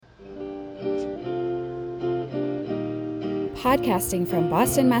Podcasting from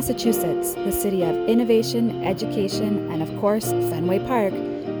Boston, Massachusetts, the city of innovation, education, and of course, Fenway Park,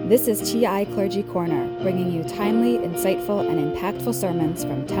 this is TI Clergy Corner, bringing you timely, insightful, and impactful sermons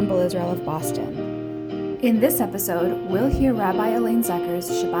from Temple Israel of Boston. In this episode, we'll hear Rabbi Elaine Zucker's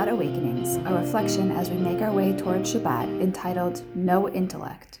Shabbat Awakenings, a reflection as we make our way toward Shabbat, entitled No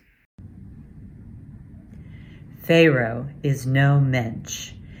Intellect. Pharaoh is no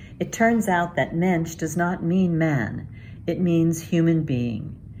mensch. It turns out that mensch does not mean man. It means human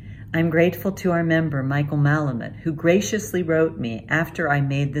being. I'm grateful to our member, Michael Malamut, who graciously wrote me after I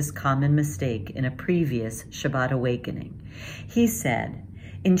made this common mistake in a previous Shabbat Awakening. He said,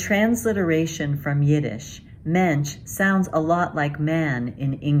 in transliteration from Yiddish, mensch sounds a lot like man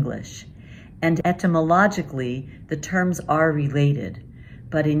in English, and etymologically the terms are related.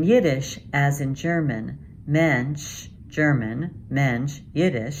 But in Yiddish, as in German, mensch, German, mensch,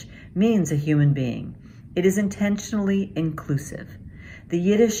 Yiddish, means a human being. It is intentionally inclusive. The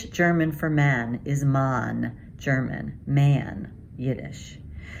Yiddish German for man is man, German, man, Yiddish.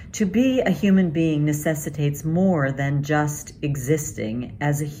 To be a human being necessitates more than just existing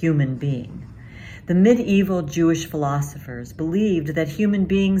as a human being. The medieval Jewish philosophers believed that human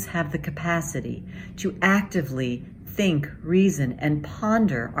beings have the capacity to actively think, reason, and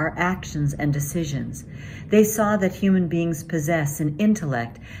ponder our actions and decisions. They saw that human beings possess an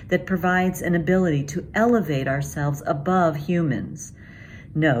intellect that provides an ability to elevate ourselves above humans.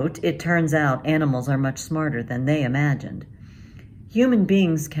 Note, it turns out animals are much smarter than they imagined. Human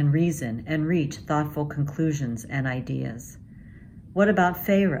beings can reason and reach thoughtful conclusions and ideas. What about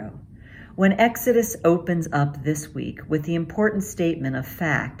Pharaoh? When Exodus opens up this week with the important statement of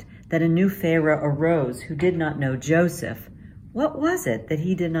fact that a new Pharaoh arose who did not know Joseph, what was it that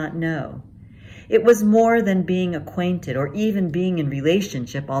he did not know? It was more than being acquainted or even being in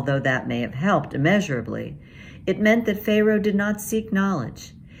relationship, although that may have helped immeasurably. It meant that Pharaoh did not seek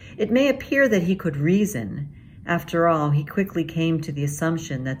knowledge. It may appear that he could reason. After all, he quickly came to the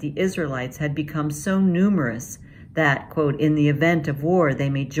assumption that the Israelites had become so numerous that, quote, in the event of war, they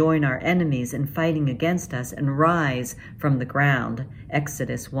may join our enemies in fighting against us and rise from the ground,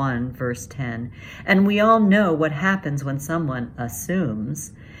 Exodus 1, verse 10. And we all know what happens when someone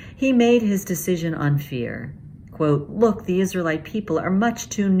assumes. He made his decision on fear. Quote, look, the Israelite people are much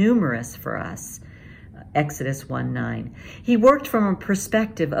too numerous for us, Exodus 1:9. He worked from a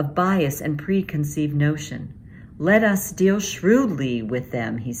perspective of bias and preconceived notion. Let us deal shrewdly with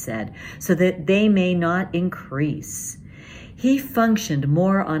them, he said, so that they may not increase. He functioned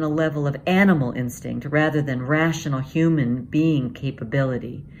more on a level of animal instinct rather than rational human being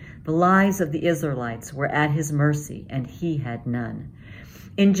capability. The lives of the Israelites were at his mercy, and he had none.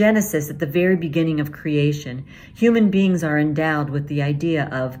 In Genesis, at the very beginning of creation, human beings are endowed with the idea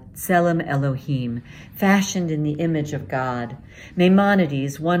of Tselem Elohim, fashioned in the image of God.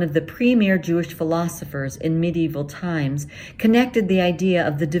 Maimonides, one of the premier Jewish philosophers in medieval times, connected the idea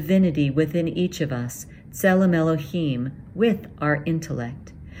of the divinity within each of us, Tselem Elohim, with our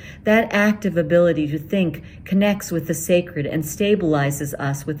intellect. That active ability to think connects with the sacred and stabilizes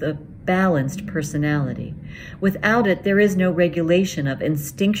us with a balanced personality. Without it, there is no regulation of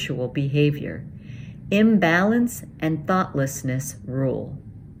instinctual behavior. Imbalance and thoughtlessness rule.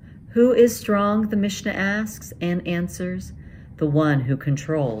 Who is strong, the Mishnah asks and answers? The one who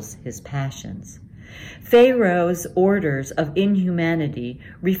controls his passions. Pharaoh's orders of inhumanity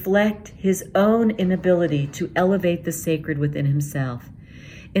reflect his own inability to elevate the sacred within himself.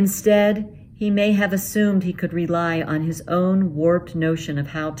 Instead, he may have assumed he could rely on his own warped notion of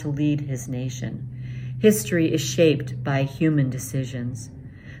how to lead his nation. History is shaped by human decisions.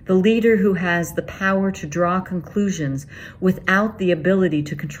 The leader who has the power to draw conclusions without the ability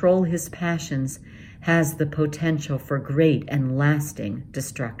to control his passions has the potential for great and lasting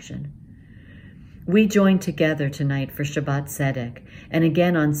destruction. We join together tonight for Shabbat Tzedek and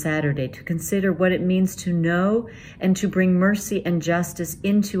again on Saturday to consider what it means to know and to bring mercy and justice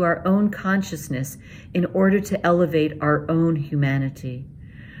into our own consciousness in order to elevate our own humanity.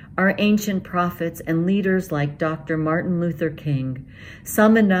 Our ancient prophets and leaders like Dr. Martin Luther King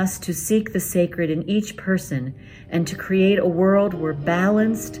summoned us to seek the sacred in each person and to create a world where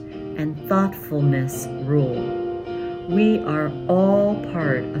balanced and thoughtfulness rule. We are all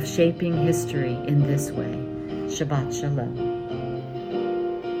part of shaping history in this way. Shabbat Shalom.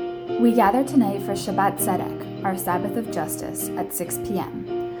 We gather tonight for Shabbat Tzedek, our Sabbath of Justice, at 6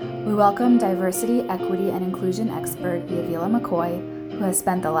 p.m. We welcome diversity, equity, and inclusion expert Yavila McCoy, who has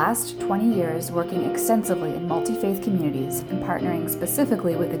spent the last 20 years working extensively in multi-faith communities and partnering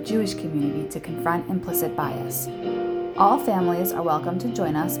specifically with the Jewish community to confront implicit bias. All families are welcome to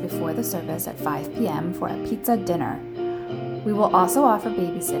join us before the service at 5 p.m. for a pizza dinner. We will also offer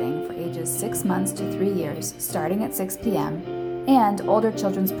babysitting for ages 6 months to 3 years starting at 6 p.m. and older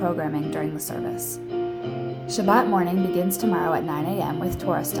children's programming during the service. Shabbat morning begins tomorrow at 9 a.m. with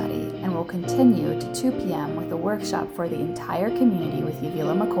Torah study and will continue to 2 p.m. with a workshop for the entire community with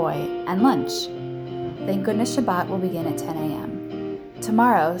Yavila McCoy and lunch. Thank goodness Shabbat will begin at 10 a.m.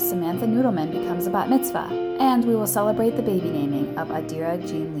 Tomorrow, Samantha Noodleman becomes a bat mitzvah, and we will celebrate the baby naming of Adira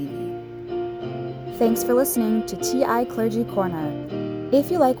Jean Levy. Thanks for listening to TI Clergy Corner.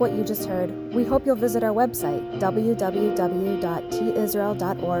 If you like what you just heard, we hope you'll visit our website,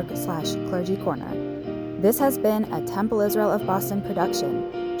 www.tisrael.org/clergycorner. This has been a Temple Israel of Boston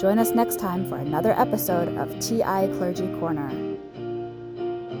production. Join us next time for another episode of TI Clergy Corner.